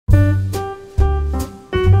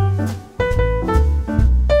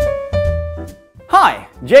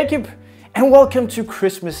Jacob, and welcome to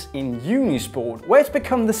Christmas in Unisport, where it's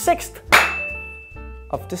become the 6th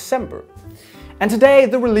of December. And today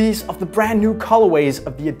the release of the brand new colorways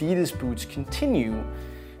of the Adidas boots continue.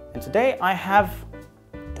 And today I have,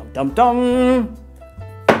 the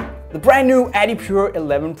brand new Adipure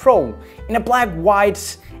 11 Pro in a black,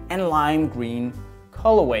 white and lime green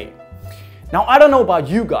colorway. Now I don't know about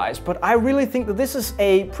you guys, but I really think that this is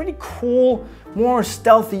a pretty cool, more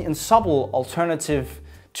stealthy and subtle alternative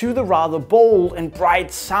to the rather bold and bright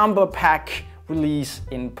Samba Pack release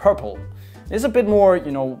in purple. It's a bit more,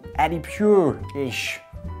 you know, Adipure-ish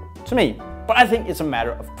to me, but I think it's a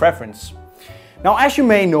matter of preference. Now, as you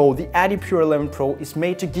may know, the Adipure 11 Pro is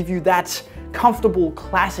made to give you that comfortable,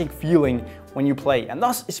 classic feeling when you play, and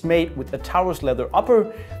thus it's made with a Taurus leather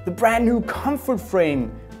upper, the brand new comfort frame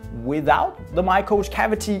without the mycoach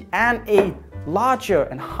cavity, and a larger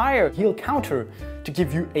and higher heel counter to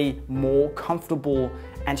give you a more comfortable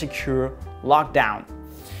and secure lockdown.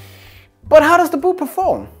 But how does the boot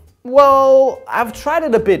perform? Well, I've tried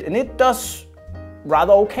it a bit and it does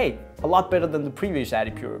rather okay, a lot better than the previous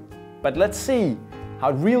Adipure. But let's see how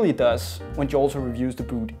it really does when Jalsa reviews the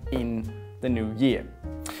boot in the new year.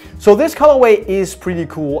 So this colorway is pretty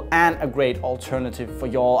cool and a great alternative for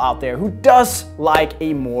y'all out there who does like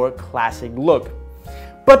a more classic look.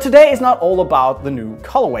 But today is not all about the new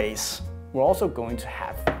colorways. We're also going to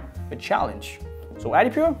have a challenge. So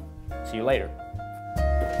Adipure, see you later.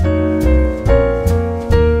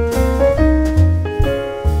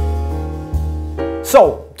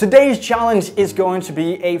 So today's challenge is going to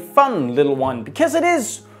be a fun little one because it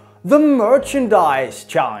is the merchandise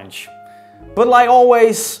challenge. But like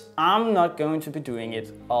always, I'm not going to be doing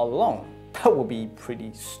it alone. That would be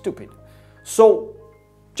pretty stupid. So,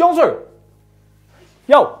 Jalsa,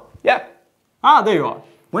 yo, yeah, there you are.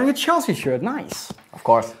 Wearing a Chelsea shirt, nice. Of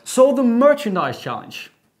course. So the merchandise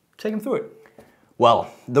challenge, take them through it. Well,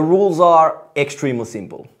 the rules are extremely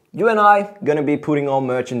simple. You and I gonna be putting on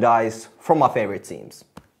merchandise from our favorite teams.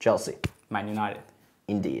 Chelsea. Man United.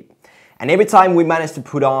 Indeed. And every time we manage to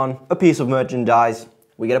put on a piece of merchandise,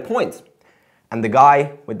 we get a point. And the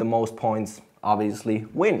guy with the most points obviously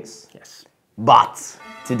wins. Yes. But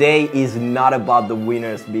today is not about the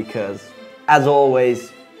winners because, as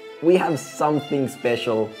always, we have something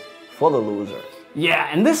special for the loser. Yeah,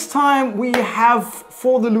 and this time we have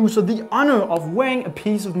for the loser the honor of wearing a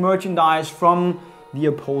piece of merchandise from the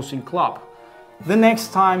opposing club. The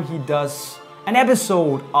next time he does an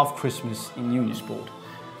episode of Christmas in Unisport.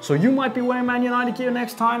 So you might be wearing Man United gear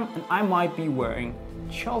next time, and I might be wearing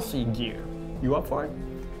Chelsea gear. You up for it?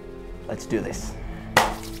 Let's do this.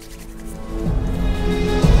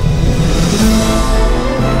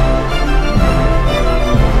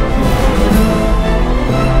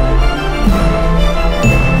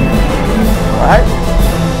 Alright.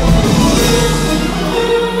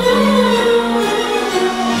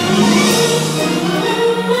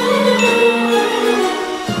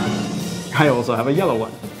 I also have a yellow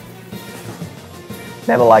one.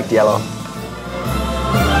 Never liked yellow.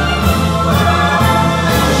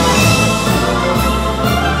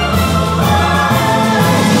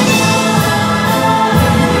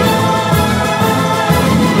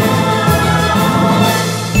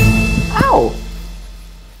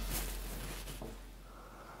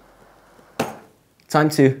 Time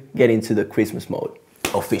to get into the Christmas mode,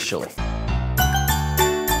 officially.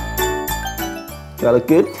 Do I look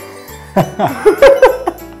good?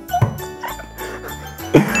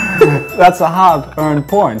 That's a hard-earned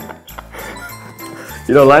point.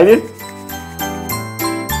 You don't like it?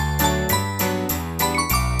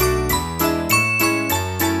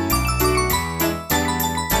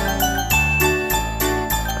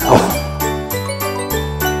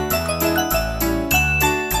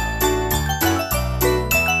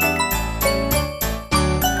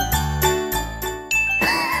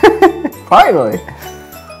 Finally!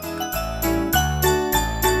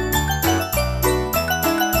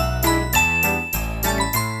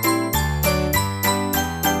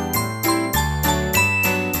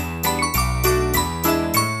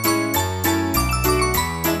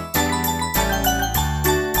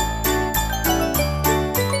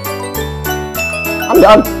 I'm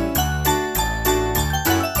done!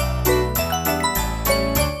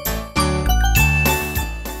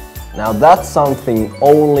 Now that's something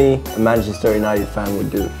only a Manchester United fan would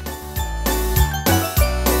do.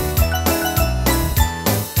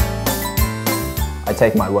 I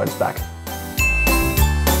take my words back.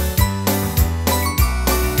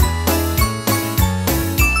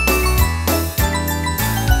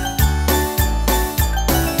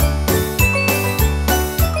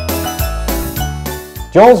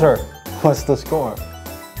 Jalsa, what's the score?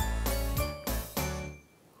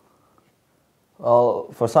 Well,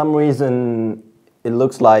 for some reason, it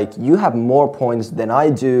looks like you have more points than I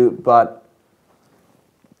do, but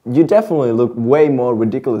you definitely look way more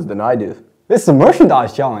ridiculous than I do. This is a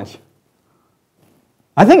merchandise challenge.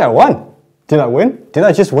 I think I won. Did I win? Did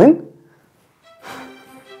I just win?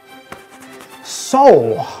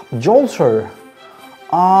 So, Jolter,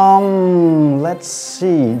 let's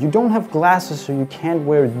see. You don't have glasses, so you can't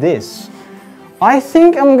wear this. I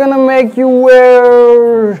think I'm gonna make you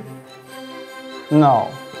wear...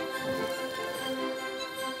 No.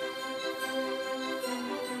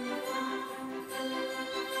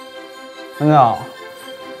 No.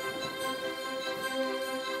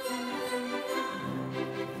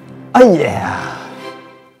 Oh yeah.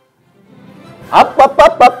 Up.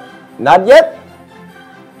 Not yet.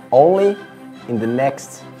 Only in the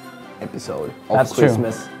next episode of That's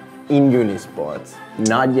Christmas in Unisport.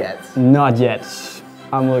 Not yet. Not yet.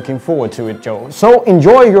 I'm looking forward to it, Joe. So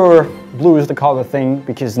enjoy your blue is the color thing,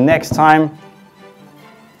 because next time...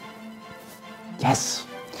 Yes.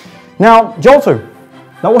 Now, Jolter,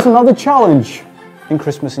 that was another challenge in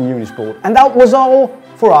Christmas in Unisport. And that was all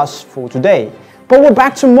for us for today. But we're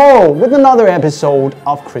back tomorrow with another episode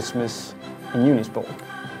of Christmas in Unisport.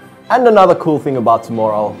 And another cool thing about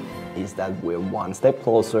tomorrow is that we're one step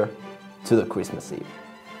closer to the Christmas Eve.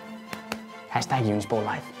 Hashtag Unisport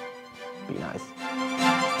Life. Be nice.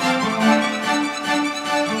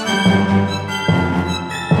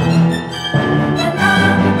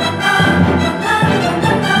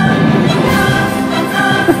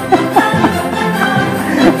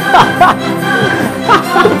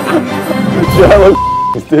 You look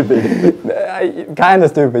stupid. Kinda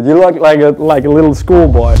stupid. You look like a little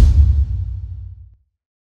schoolboy.